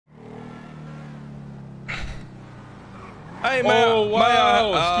Hey, man. Oh,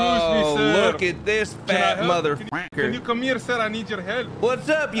 wow. Excuse me, sir. Look at this fat motherfucker. Can you come here, sir? I need your help. What's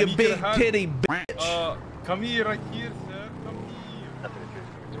up, you big titty bitch? Come here, right here, sir. Come here.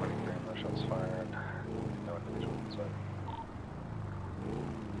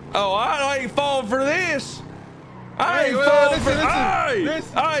 Oh, I ain't falling for this. I ain't falling for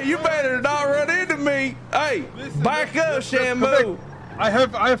this. Hey, you better not run into me. Hey, back up, Shamu. I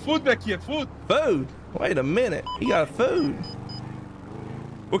have food back here. Food. Food? Wait a minute. You got food?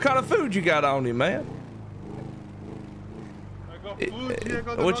 What kind of food you got on you, man? I got food here.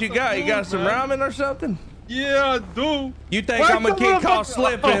 What you got? You got some ramen or something? Yeah, I do. You think I'm gonna get caught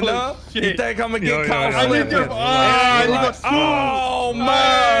slipping, huh? You think I'm gonna get caught slipping? Oh,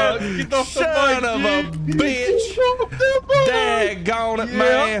 man. Son of a bitch. Daggone it,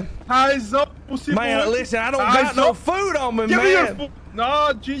 man. Eyes up, pussy boy. Man, listen, I don't got no food on me, man. Give me your food.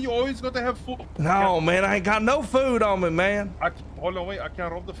 Nah, G, you always got to have food. No, man, I ain't got no food on me, man. Hold on, wait, I can't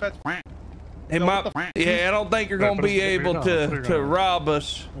rob the fat. Yeah, I don't think you're gonna be able to rob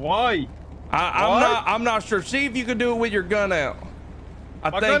us. Why? I'm not sure. See if you can do it with your gun out.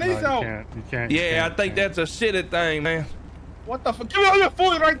 My gun is out. You can't. Yeah, I think that's a shitty thing, man. What the fuck? Give me all your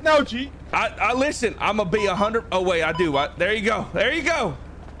food right now, G. I listen. I'm gonna be 100. Oh wait, I do. There you go. There you go.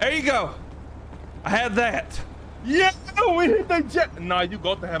 There you go. I have that. Yeah, we hit the jet. Nah, you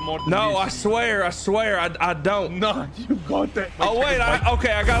got to have more. No, I swear, I don't. Nah, you got that. Oh wait,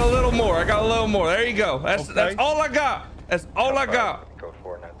 okay, I got a little more. I got a little more. There you go. That's all I got. That's all I got.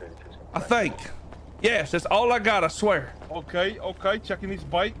 I think. Yes, that's all I got. I swear. Okay, checking his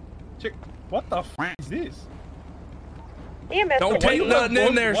bike. Check. What the f is this? Don't take nothing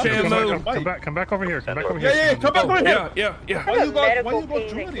in there, Shamu. Come back over here. Come back over here. Yeah, come back over here. Yeah. Why you got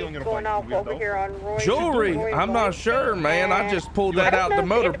jewelry on your bike? Jewelry? I'm not sure, man. I just pulled that out the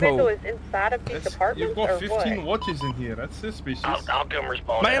motor pool. You've got 15 watches in here. That's suspicious. I'll come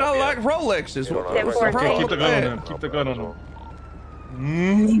respond. Man, I like Rolexes. What's the problem Keep the with gun on that? him. Keep the gun on him.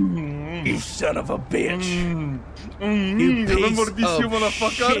 You son of a bitch. You remember this, you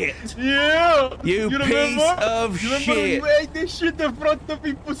motherfucker? Shit. Yeah. You piece of shit. You ate this shit in front of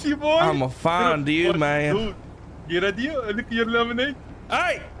me, pussy boy. I'ma find you, man. Dude, you ready? Look at your lemonade.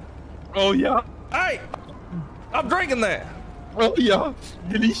 Hey. Oh, yeah. Hey. I'm drinking that. Oh, yeah.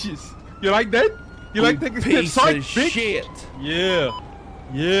 Delicious. You like that? You like taking piece side, of bitch? shit. Yeah.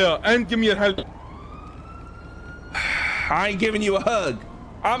 And give me your help. I ain't giving you a hug.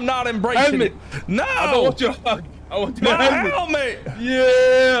 I'm not embracing it. No. I don't want your hug. I want your helmet.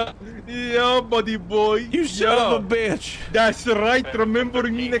 Yeah, buddy boy. You son of a bitch. That's right. Remember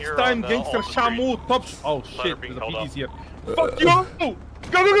me next time, gangster Shamu tops. Oh shit, there's a PD's here. Fuck you! Go!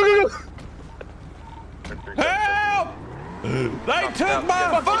 Help! They took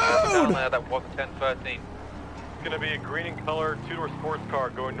my food! That was 1013. It's gonna be a green in color, two-door sports car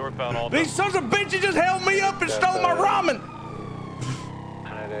going northbound all day. These sons of bitches just held me up and stole my ramen!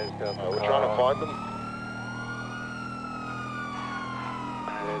 We're trying to find them.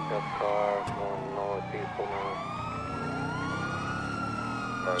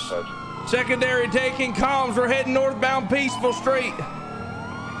 Secondary taking comms. We're heading northbound Peaceful Street.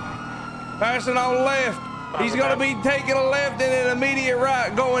 Passing on left. He's gonna be taking a left and an immediate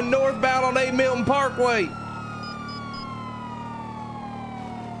right going northbound on 8 Milton Parkway.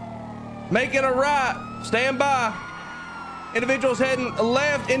 Making a right. Stand by. Individual's heading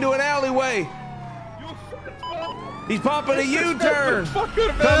left into an alleyway. He's popping a U-turn. Coming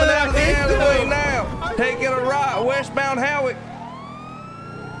out of the alleyway now. Taking a right. Westbound Howick.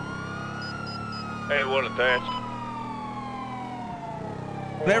 Hey, what attached?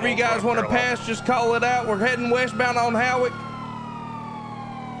 Whenever you guys want to pass, just call it out. We're heading westbound on Howick.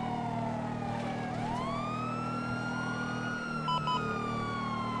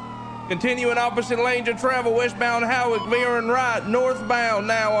 Continuing opposite lanes of travel, westbound Howick, veering right, northbound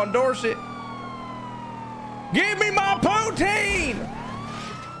now on Dorset. Give me my poutine!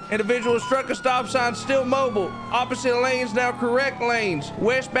 Individual struck a stop sign, still mobile. Opposite lanes now correct lanes.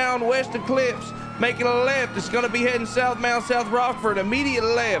 Westbound West Eclipse, making a left. It's gonna be heading southbound South Rockford, immediate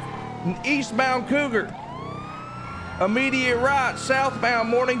left. Eastbound Cougar. Immediate right, southbound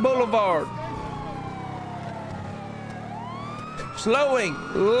Morning Boulevard. Slowing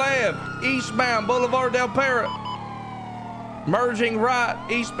left, eastbound Boulevard Del Para. Merging right,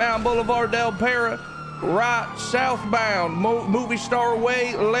 eastbound Boulevard Del Para. Right, southbound Movie Star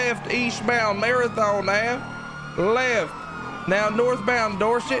Way. Left, eastbound Marathon Ave. Left, now northbound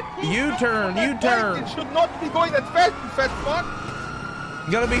Dorset. U-turn. It should not be going that fast, you fat fuck.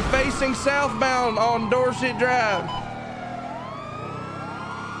 Gonna be facing southbound on Dorset Drive.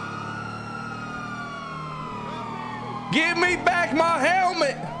 Give me back my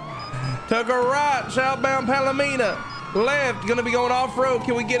helmet. Took a right, southbound Palomino. Left, gonna be going off-road.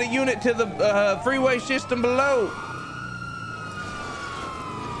 Can we get a unit to the freeway system below?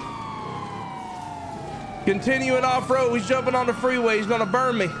 Continuing off-road, he's jumping on the freeway. He's gonna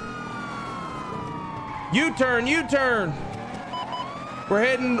burn me. U-turn, U-turn. We're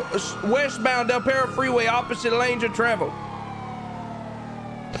heading westbound Del Perro Freeway, opposite lanes of travel.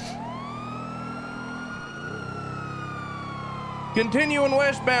 Continuing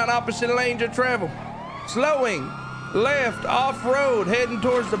westbound, opposite lanes of travel. Slowing, left, off-road, heading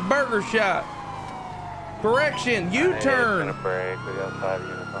towards the burger shop. Correction, U-turn.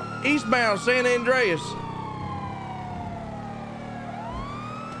 Eastbound, San Andreas.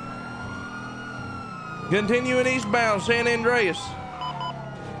 Continuing eastbound, San Andreas.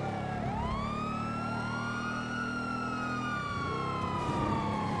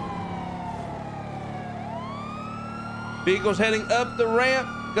 Vehicles heading up the ramp,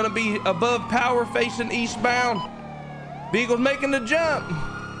 gonna be above power facing eastbound. Vehicles making the jump.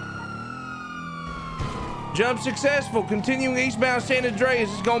 Jump successful. Continuing eastbound San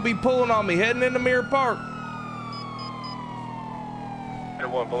Andreas is gonna be pulling on me, heading into Mirror Park.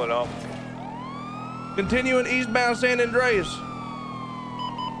 Everyone pulling off. Continuing eastbound San Andreas.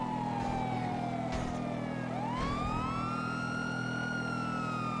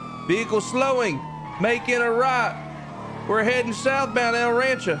 Vehicle slowing, making a right. We're heading southbound El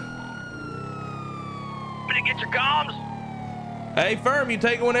Rancho. Ready to get your comms? Hey, firm, you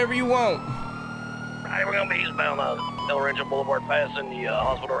take it whenever you want. Right, we're gonna be eastbound El Rancho Boulevard, passing the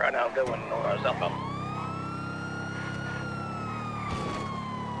hospital right now, going southbound.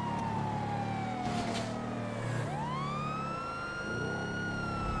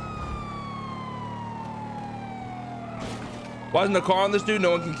 Why isn't the car on this dude?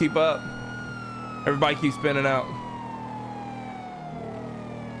 No one can keep up. Everybody keeps spinning out.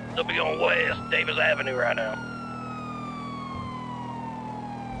 They'll be on West Davis Avenue right now.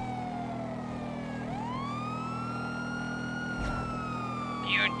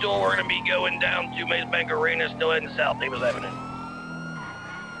 U-turn, we're gonna be going down to Maze Bank Arena, still heading south Davis Avenue.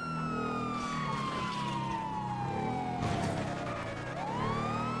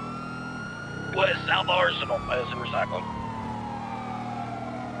 West South Arsenal, passing recycling.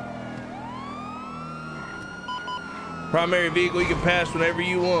 Primary vehicle you can pass whenever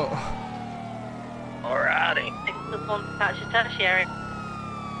you want. Alrighty. Tertiary.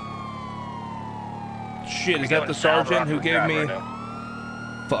 Shit, is that the sergeant who gave me?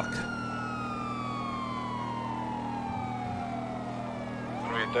 Fuck.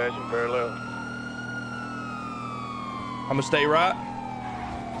 Orientation parallel. I'm gonna stay right.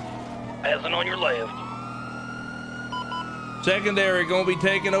 Passing on your left. Secondary gonna be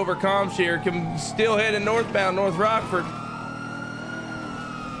taking over comms here. Can still heading northbound, North Rockford.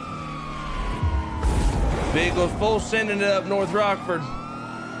 Vehicles full sending it up North Rockford.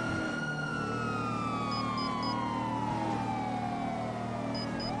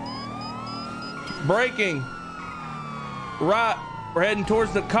 Braking. Right, we're heading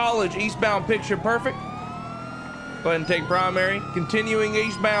towards the college, eastbound picture perfect. Go ahead and take primary. Continuing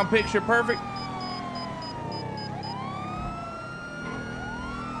eastbound picture perfect.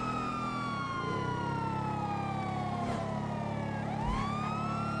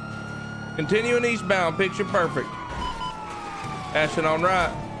 Continuing eastbound, picture perfect. Passing on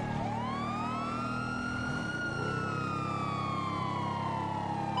right.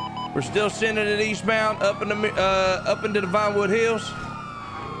 We're still sending it eastbound up into the Vinewood Hills.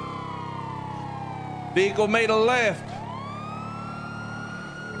 Vehicle made a left.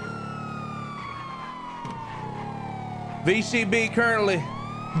 VCB currently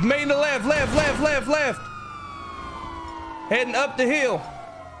made a left. Heading up the hill.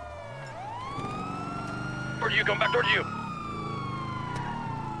 Towards you, come back towards you.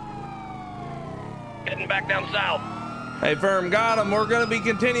 Heading back down south. Hey, firm, got him. We're going to be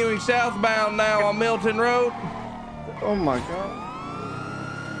continuing southbound now on Milton Road. Oh my God.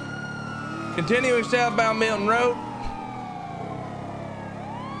 Continuing southbound Milton Road.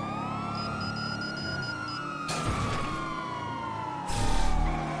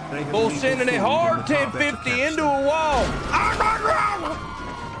 Bull sending it hard, 1050 into a wall.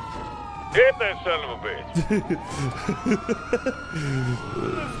 Hit that son of a bitch.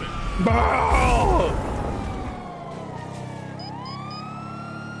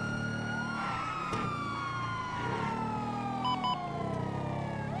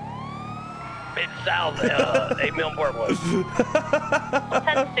 South, 8 Milton Parkway.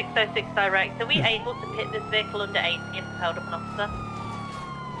 10606 direct. Are we able to pit this vehicle under 80 and hold up an officer?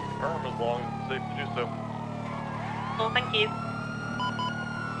 Firm as long as it's safe to do so. Oh, thank you.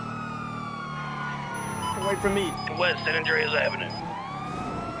 Wait for me. West San Andreas Avenue.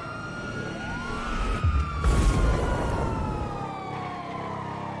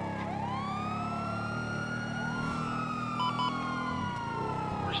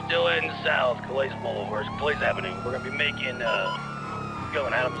 We're still heading south, Calais Boulevard, Calais Avenue. We're gonna be making,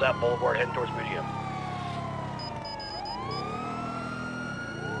 going Adams Ave Boulevard, heading towards Medium.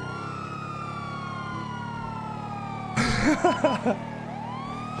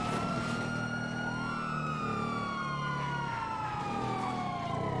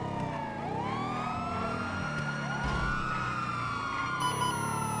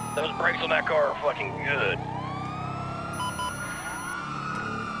 Those brakes on that car are fucking good.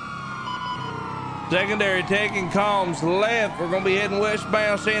 Secondary taking comms left. We're gonna be heading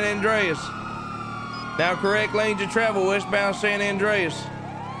westbound San Andreas. Now correct lanes of travel westbound San Andreas.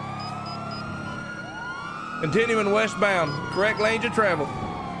 Continuing westbound, correct lanes of travel.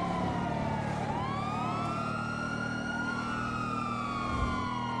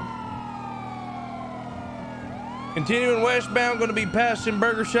 Continuing westbound, going to be passing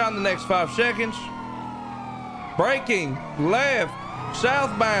Burger Shot in the next 5 seconds. Braking left,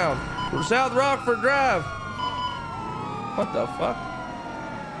 southbound, South Rockford Drive. What the fuck?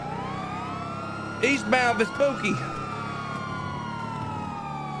 Eastbound Vespucci.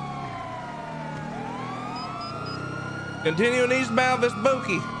 Continuing eastbound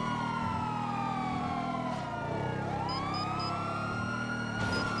Vespucci.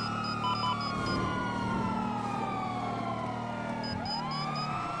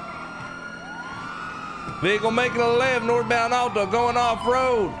 Vehicle making a left, northbound Alto, going off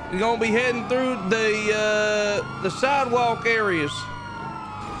road. You're gonna be heading through the sidewalk areas.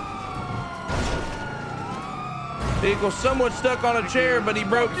 Vehicle somewhat stuck on a chair, but he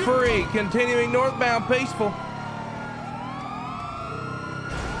broke free. Continuing northbound Peaceful.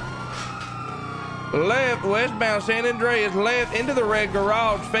 Left, westbound San Andreas, left into the red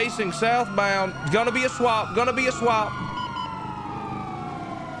garage, facing southbound. Gonna be a swap, gonna be a swap.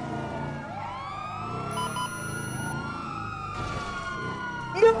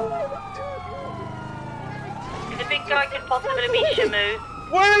 The big guy could possibly be Shamu.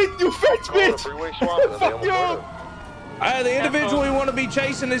 Wait, you fetch bitch! Fuck you! The individual we want to be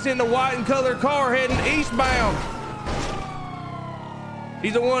chasing is in the white and colored car heading eastbound.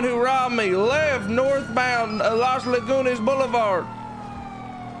 He's the one who robbed me. Left, northbound Las Lagunas Boulevard.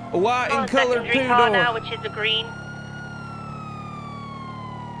 A white and colored two-door. Now, which is a green.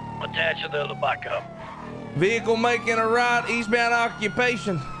 Attached to the other backup. Vehicle making a right, eastbound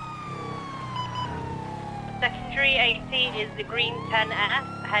occupation. Secondary 80 is the green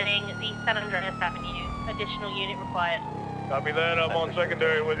 10S heading the San Andreas Avenue. Additional unit required. Copy that. I'm on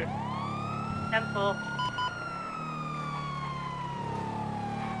secondary with you. 10-4.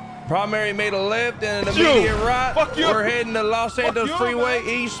 Primary made a left and an immediate right. Fuck you. We're heading to Los Santos Freeway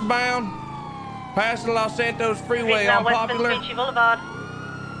eastbound. Passing Los Santos Freeway on Popular. Western Beachy Boulevard.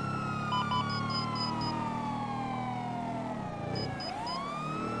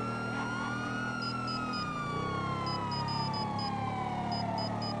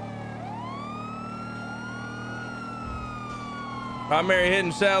 Primary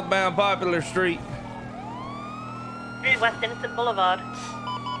heading southbound Popular Street. West Innocent Boulevard.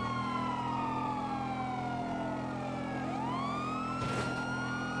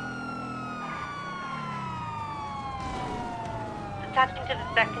 Attaching to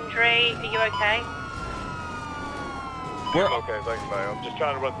the secondary, are you okay? I'm okay, thanks, man. I'm just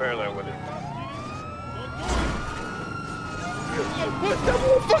trying to run parallel with you.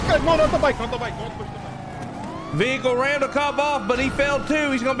 Fuck! No, not the bike, not the bike. Don't push the bike. Vehicle rammed a cop off, but he fell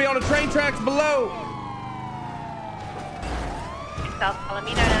too. He's gonna be on the train tracks below. South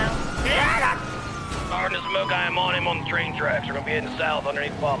Palomino now. Starting to smoke, I am on him on the train tracks. We're gonna be heading south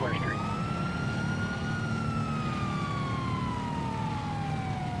underneath Poplar Street.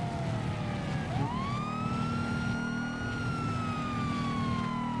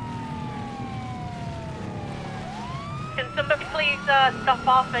 Can somebody please stop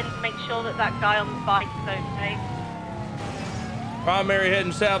off and make sure that that guy on the bike is okay? Primary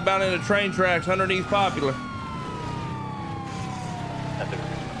heading southbound into train tracks underneath Popular.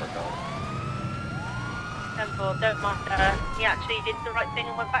 Temple, don't mind. He actually did the right thing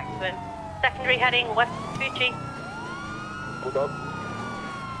and went back to him. Secondary heading west Fuji. Hold up.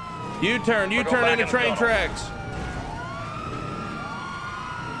 U-turn into train tracks.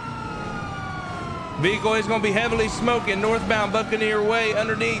 Vehicle is going to be heavily smoking northbound Buccaneer Way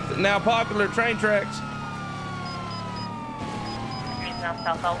underneath now Popular train tracks. He's now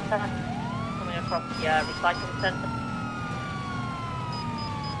South Alta, coming across the recycling centre.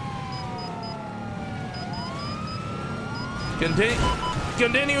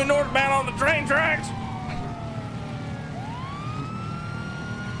 Continuing northbound on the train tracks.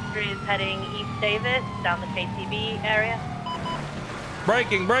 Is heading East Davis down the KCB area.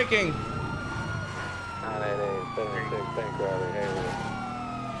 Braking. 988, 76, think traffic,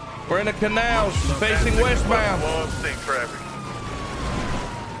 We're in the canals facing westbound. Think traffic.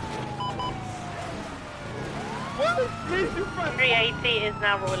 380 is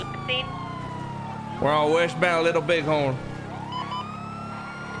now Royal 15. We're on westbound Little Bighorn.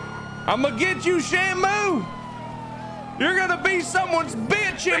 I'm gonna get you, Shamu. You're gonna be someone's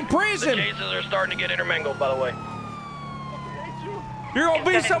bitch in prison. The cases are starting to get intermingled, by the way. You're gonna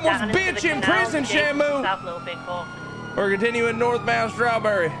be someone's bitch in prison, Shamu. South Little Bighorn. We're continuing northbound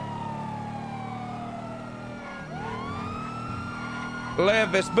Strawberry.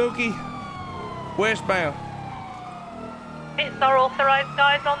 Left Vespucci. Westbound. Pits are authorized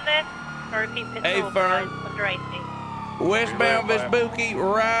guys on this. Or repeat, pits are authorized under 80. Westbound Vespucci,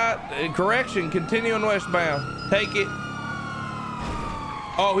 right. Correction, continuing westbound. Take it.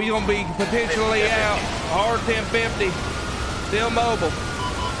 Oh, he's gonna be potentially out. R1050. Still mobile.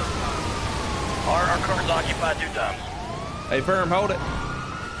 Our car's occupied 2 times. Hey, firm, hold it.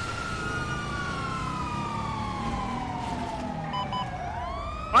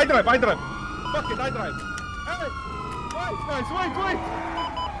 I drive. Fuck it, I drive. Hey,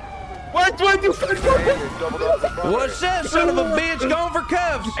 wait, you said What's that, son of a bitch? Going for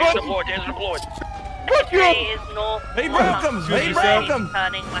cuffs. Hands deployed. Fuck you! Is north. He broke him. He broke him.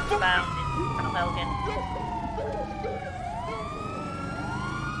 Turning westbound in South Elgin.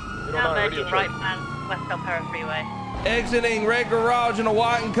 Now merging right hand West Del Perro Freeway. Exiting red garage in a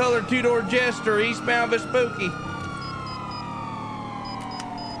white and colored 2-door Jester, eastbound Vespucci.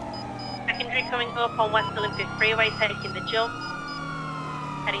 Secondary coming up on West Olympic Freeway, taking the jump.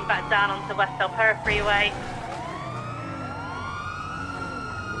 Heading back down onto West Del Perro Freeway.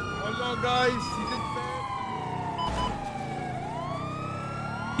 Hold on, guys.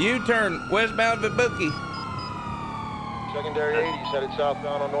 U-turn, westbound Vespucci. Secondary 80, headed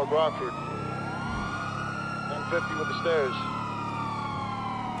southbound on North Rockford. 150 with the stairs.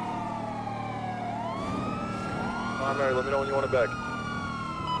 Primary, let me know when you want it back.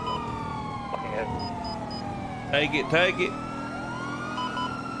 Take it.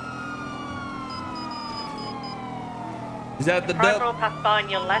 Is that the Driver will pass by on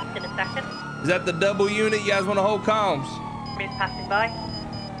your left in a second. Is that the double unit? You guys want to hold comms? Is passing by.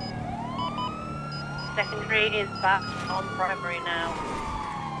 Secondary is back on primary now.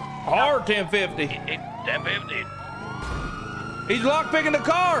 Hard 1050. 1050. He's lockpicking the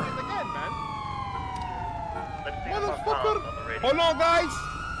car. Motherfucker. Hold on, guys.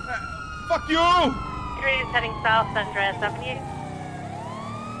 Fuck you. Secondary is heading south, Andreas Avenue.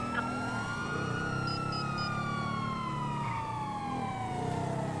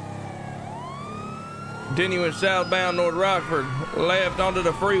 Continuing southbound North Rockford, left onto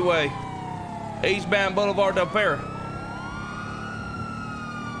the freeway. Eastbound Boulevard Del Perro.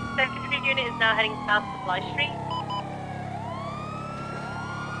 Secondary unit is now heading south Supply Street.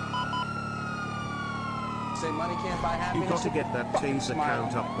 Say money can't buy happiness. You got to get that taser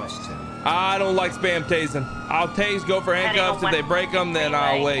count up, Weston. I don't like spam tasing. I'll tase, go for handcuffs. If they break them, then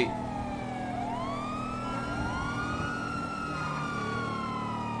I'll wait.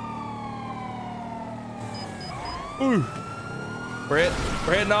 Ooh. We're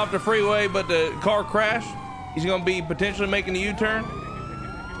heading off the freeway, but the car crashed. He's going to be potentially making a U-turn.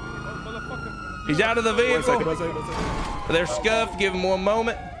 He's out of the vehicle. They're scuffed. Give him 1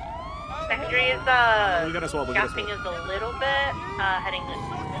 moment. Secondary is gapping us a little bit, heading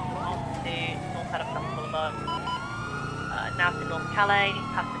on to north side of Castle Boulevard. Now to North Calais,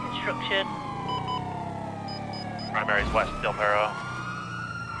 past the construction. Primary's West Del Perro.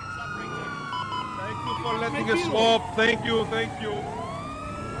 Thank you for letting us swap. Thank you.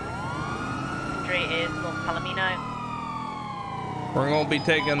 Secondary is North Palomino. We're going to be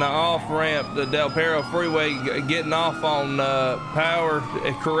taking the off-ramp, the Del Perro Freeway, getting off on Power.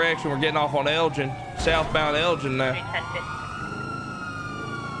 Correction, we're getting off on Elgin, southbound Elgin now. 1050.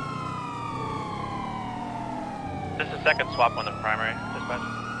 This is second swap on the primary, dispatch.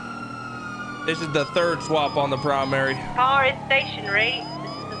 This is the third swap on the primary. Car is stationary.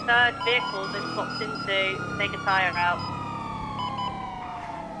 This is the third vehicle they've swapped into to take a tire out.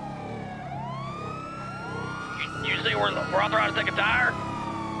 You say we're authorized to take a tire?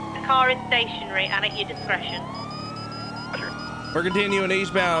 The car is stationary and at your discretion. We're continuing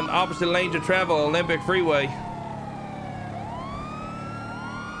eastbound, opposite lanes of travel, Olympic Freeway.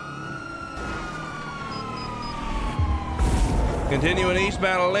 Continuing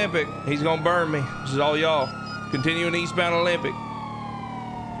eastbound Olympic. He's gonna burn me. This is all y'all. Continuing eastbound Olympic.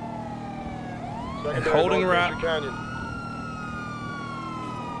 And Secondary holding North right. Glacier Canyon.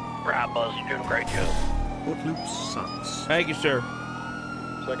 Right, Buzz, you're doing a great job. What loop sucks? Thank you, sir.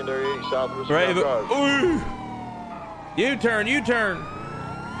 Secondary 80 south of the Raven. Drive. Ooh. U-turn, U-turn.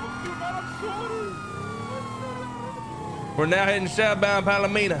 We're now heading southbound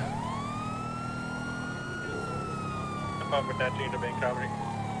Palomino. I'm up with that team to main comedy.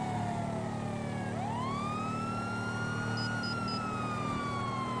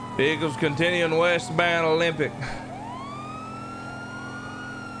 Vehicles continuing westbound Olympic.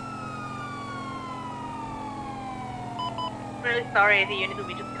 Really sorry, the unit that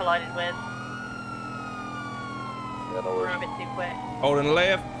we just collided with. Yeah, no We're worries. a bit too quick. Holding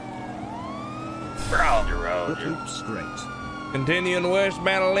left. Roger, What Roger. loop's great? Continuing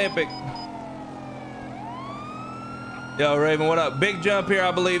westbound Olympic. Yo, Raven, what up? Big jump here,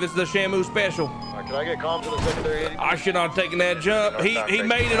 I believe. It's the Shamu special. Can I get comms to the secondary 80? I should not have taken that jump. He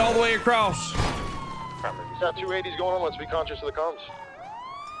made it all the way across. He's got 280s going on. Let's be conscious of the comms.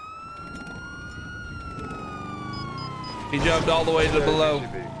 He jumped all the way to below.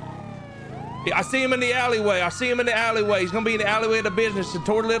 Yeah, I see him in the alleyway. He's gonna be in the alleyway of the business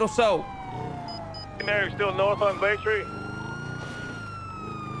toward Little Soul. Secondary still north on Bay Street.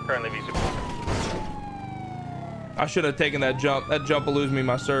 Currently visible. I should have taken that jump. That jump will lose me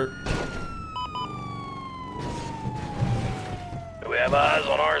my cert. Do we have eyes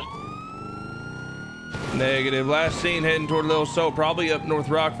on ours? Negative. Last seen heading toward Little Soul, probably up North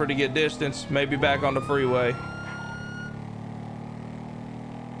Rockford to get distance, maybe back on the freeway.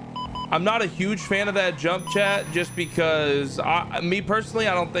 I'm not a huge fan of that jump, chat, just because me personally,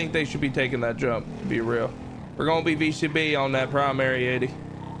 I don't think they should be taking that jump, to be real. We're gonna be VCB on that primary 80.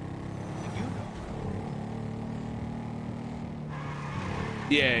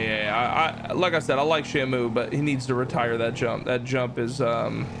 Yeah. I like I said, I like Shamu, but he needs to retire that jump. That jump is,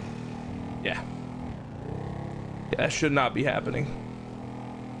 yeah, that should not be happening.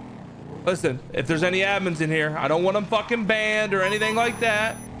 Listen, if there's any admins in here, I don't want them fucking banned or anything like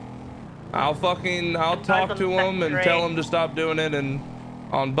that. I'll talk to them and tell them to stop doing it, and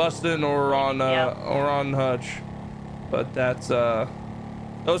on Bustin' or on Hutch. But that's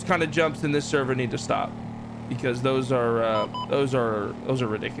those kind of jumps in this server need to stop, because those are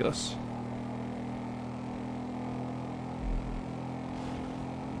ridiculous.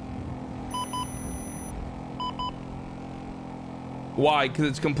 Why? Because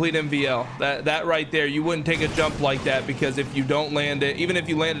it's complete MVL. That right there, you wouldn't take a jump like that, because if you don't land it, even if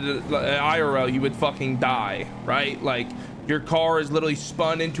you landed it IRL, you would fucking die, right? Like, your car is literally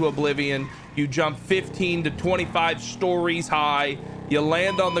spun into oblivion. You jump 15 to 25 stories high. You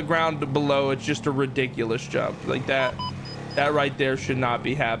land on the ground below. It's just a ridiculous jump. Like that right there should not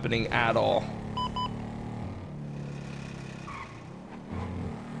be happening at all.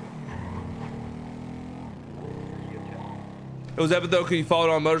 It was epic though, because you followed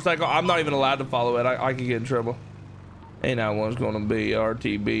on a motorcycle. I'm not even allowed to follow it. I could get in trouble. Ain't that one's gonna be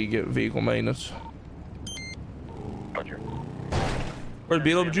RTB, get vehicle maintenance. Roger. Where's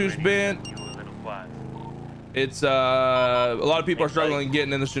Beetlejuice been? It's a lot of people are struggling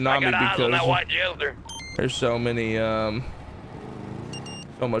getting in the tsunami because there's so many so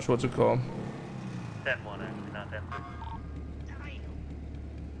much, what's it called? 10-1 actually, not 10.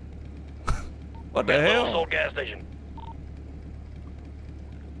 What the hell? Gas station.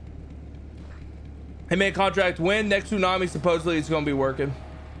 Hey man, contract when? Next tsunami supposedly it's gonna be working.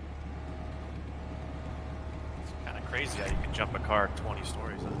 It's kind of crazy how you can jump a car 20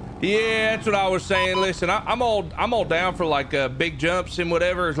 stories. Yeah, that's what I was saying. Listen, I'm all down for like big jumps and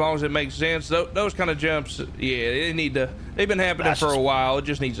whatever, as long as it makes sense. Those kind of jumps, yeah, they've been happening for a while. It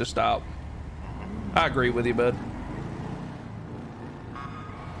just needs to stop. I agree with you, bud.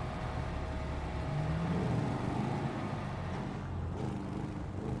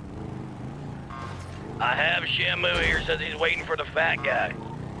 I have Shamu here, says he's waiting for the fat guy.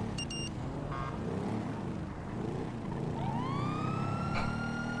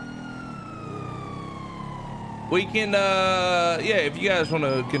 We can, yeah, if you guys want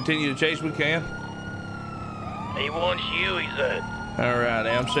to continue to chase, we can. He wants you, he said. All right,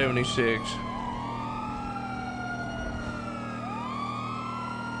 I'm 76.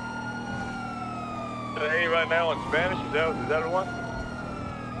 Hey, right now in Spanish, is that the one?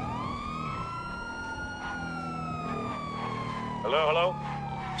 Hello?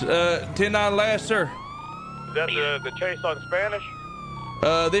 10-9 last, sir. Is that the chase on Spanish?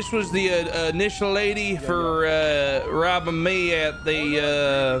 This was the initial lady for robbing me at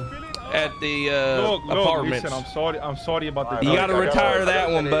the at the look, apartments. Listen, I'm sorry about the. You gotta retire that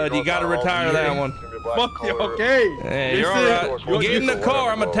one, bud. You gotta retire that one. Fuck you, okay. Hey, you're all right. Get in the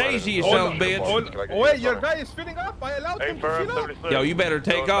car. I'm gonna tase you, son of a bitch. Oh, wait, your guy is filling up. I allowed him to fill up. Yo, you better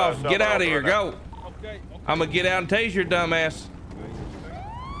take off. Get out of here. Go. Okay. I'm gonna get out and tase your dumb ass.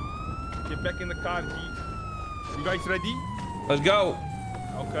 Get back in the car, G. You guys ready? Let's go.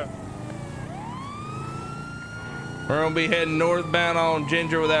 Okay. We're gonna be heading northbound on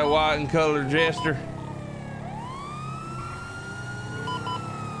Ginger with that white and colored Jester.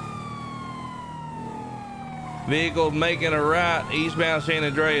 Vehicle making a right eastbound San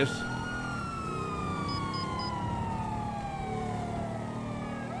Andreas.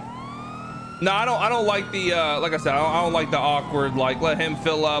 No, I don't like the like I said, I don't like the awkward, like let him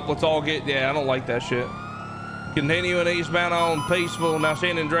fill up, let's all get, yeah, I don't like that shit. Continuing eastbound on Peaceful, now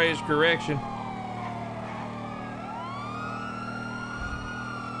San Andreas correction.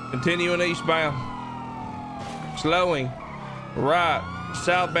 Continuing eastbound. Slowing. Right.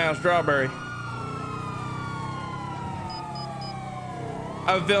 Southbound Strawberry.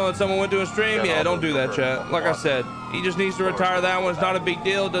 I have a feeling someone went to a stream. Yeah, don't do that, chat. Like I said, he just needs to retire that one. It's not a big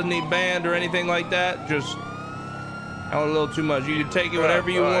deal. Doesn't need banned or anything like that. Just a little too much. You can take it whatever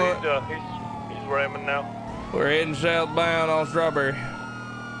you want. He's ramming now. We're heading southbound on Strawberry.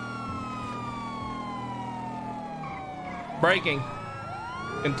 Braking.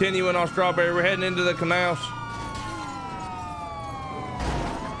 Continuing on Strawberry. We're heading into the canals.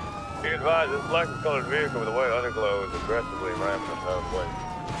 Be advised, this black and colored vehicle with a white underglow is aggressively ramming us out of the way.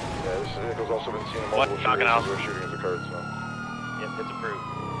 Yeah, this vehicle's also been seen in multiple shootings where shooting has occurred, so. Yep, it's approved.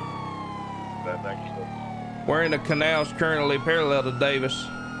 Thank you, sir. We're in the canals currently parallel to Davis.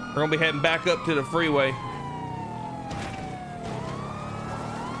 We're gonna be heading back up to the freeway.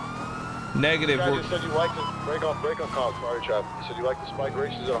 Negative. You guys said you like to break on cops, sorry, chap. You said you like to spike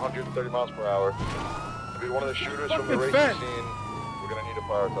races at 130 miles per hour. To be one of the shooters from the racing scene, we're gonna need to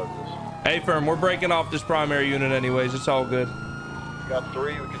prioritize this. Hey, firm, we're breaking off this primary unit anyways. It's all good. We got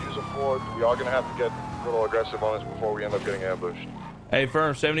 3. We could use a 4th. We are gonna have to get a little aggressive on this before we end up getting ambushed. Hey,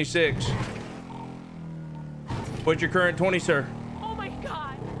 firm, 76. What's your current 20, sir? Oh my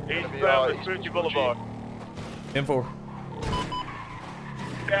God. Eastbound Vespucci Boulevard. M4.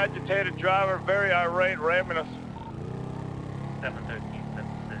 Agitated driver, very irate, ramming us. 713,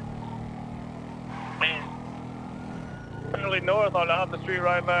 76. Man. Fairly north on the street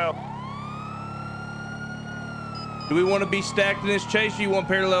right now. Do we want to be stacked in this chase or you want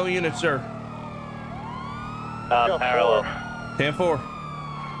parallel units, sir? Parallel. 10-4.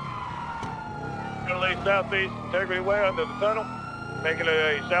 Currently southeast Integrity Way under the tunnel, making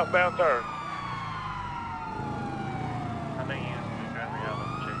a southbound turn. How many units do we currently have on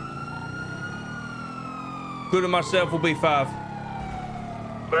the chase? Including myself will be 5.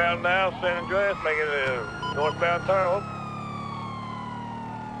 Bound now, San Andreas, making a northbound turn.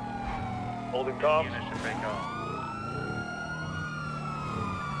 Holding comms. Units should break off.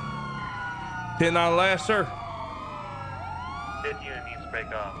 10-9 last, sir. 5th unit needs to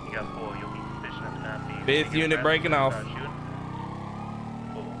break off. You got 4. You'll be sufficient at the time being. 5th unit breaking off.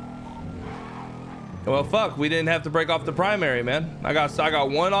 Well, fuck, we didn't have to break off the primary, man. I got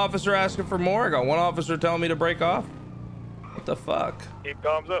one officer asking for more. I got one officer telling me to break off. What the fuck? Keep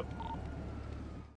comms up.